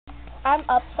I'm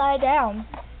upside down,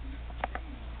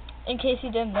 in case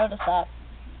you didn't notice that.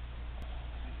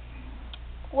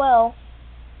 Well,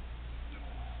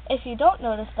 if you don't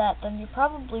notice that, then you're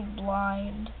probably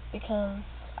blind, because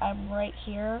I'm right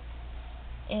here,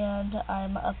 and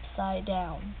I'm upside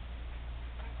down.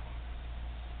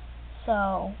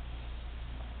 So,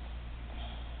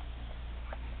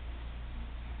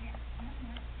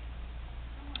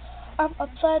 I'm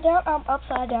upside down, I'm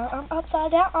upside down, I'm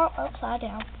upside down, I'm upside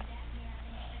down.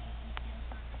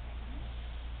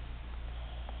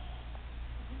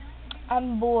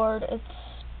 I'm bored. It's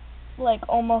like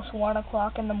almost 1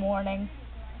 o'clock in the morning.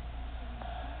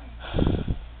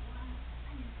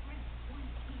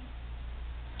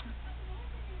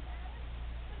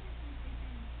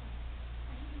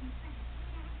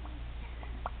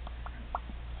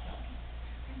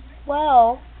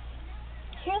 Well,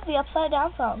 here's the upside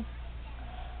down song.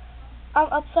 I'm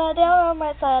upside down, I'm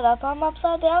right side up. I'm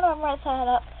upside down, I'm right side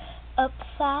up.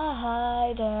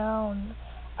 Upside down.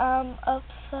 I'm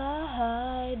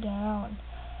upside down.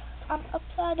 I'm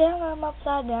upside down, I'm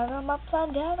upside down, I'm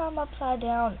upside down, I'm upside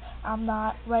down. I'm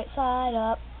not right side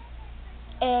up.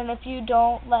 And if you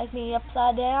don't like me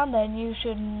upside down, then you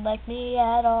shouldn't like me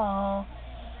at all.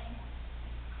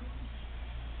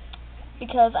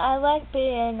 Because I like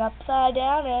being upside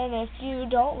down, and if you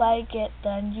don't like it,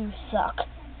 then you suck.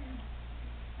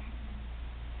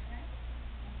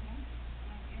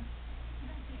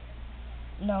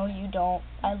 No, you don't.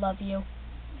 I love you.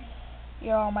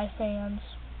 You're all my fans.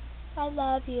 I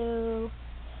love you.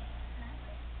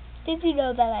 Did you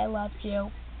know that I loved you?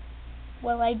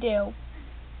 Well, I do.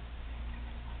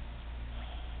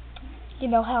 You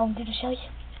know how I'm going to show you?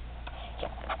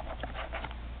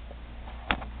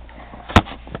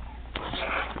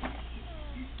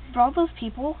 For all those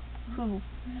people who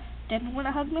didn't want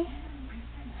to hug me,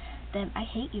 then I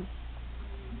hate you.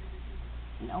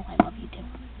 No, I love you too.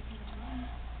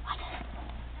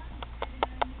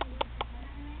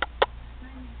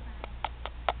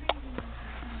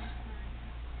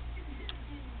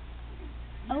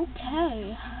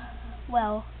 Okay,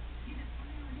 well,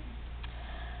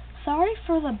 sorry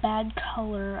for the bad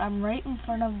color. I'm right in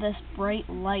front of this bright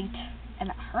light, and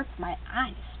it hurts my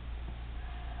eyes.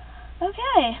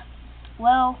 Okay,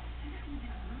 well,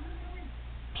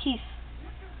 peace.